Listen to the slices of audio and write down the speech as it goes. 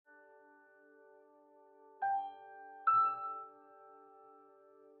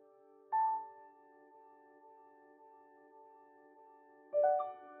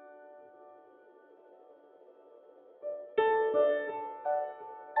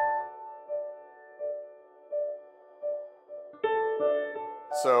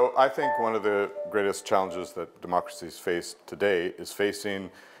So I think one of the greatest challenges that democracies face today is facing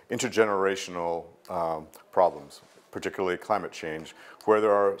intergenerational problems, particularly climate change, where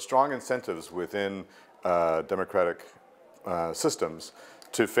there are strong incentives within democratic systems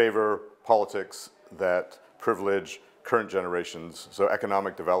to favor politics that privilege current generations. So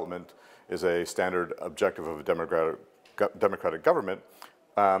economic development is a standard objective of a democratic government,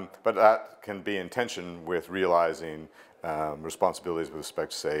 but that can be in tension with realizing responsibilities with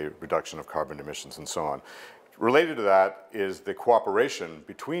respect to, say, reduction of carbon emissions and so on. Related to that is the cooperation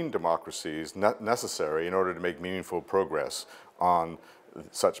between democracies necessary in order to make meaningful progress on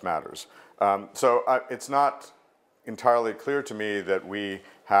such matters. It's not entirely clear to me that we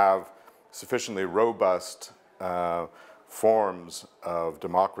have sufficiently robust forms of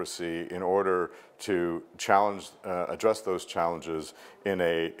democracy in order to address those challenges in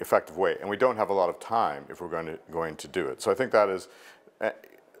an effective way. And we don't have a lot of time if we're going to do it. So I think that is,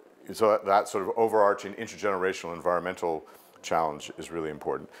 that sort of overarching intergenerational environmental challenge is really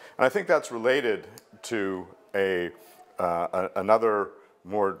important. And I think that's related to another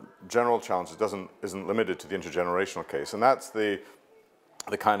more general challenge that isn't limited to the intergenerational case, and that's the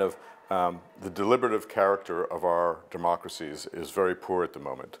kind of the deliberative character of our democracies is very poor at the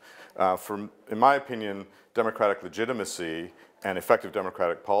moment. In my opinion, democratic legitimacy and effective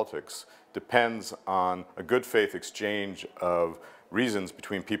democratic politics depends on a good faith exchange of reasons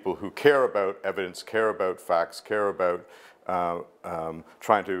between people who care about evidence, care about facts, care about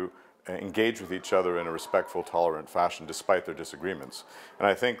trying to engage with each other in a respectful, tolerant fashion despite their disagreements. And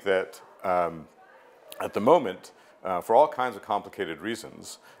I think that at the moment, for all kinds of complicated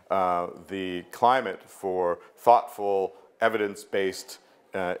reasons, the climate for thoughtful, evidence-based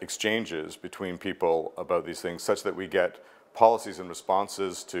exchanges between people about these things, such that we get policies and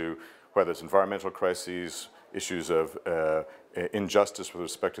responses to whether it's environmental crises, issues of injustice with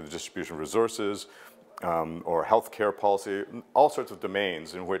respect to the distribution of resources, or healthcare policy, all sorts of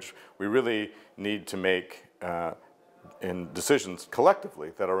domains in which we really need to make decisions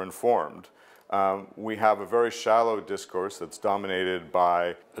collectively that are informed. We have a very shallow discourse that's dominated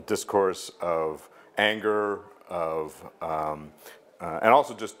by a discourse of anger, and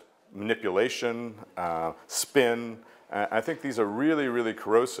also just manipulation, spin. I think these are really, really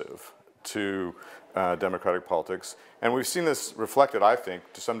corrosive to democratic politics. And we've seen this reflected, I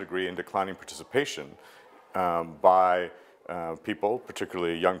think, to some degree in declining participation by people,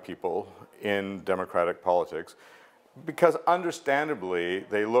 particularly young people, in democratic politics. Because understandably,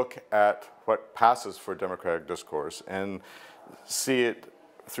 they look at what passes for democratic discourse and see it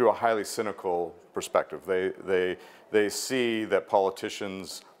through a highly cynical perspective. They see that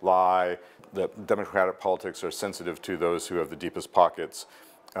politicians lie, that democratic politics are sensitive to those who have the deepest pockets,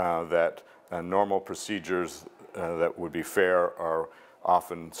 that normal procedures that would be fair are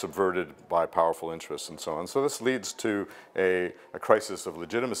often subverted by powerful interests and so on. So this leads to a crisis of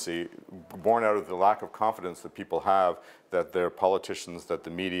legitimacy born out of the lack of confidence that people have that their politicians, that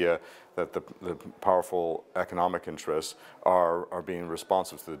the media, that the powerful economic interests are being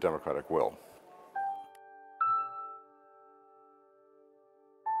responsive to the democratic will.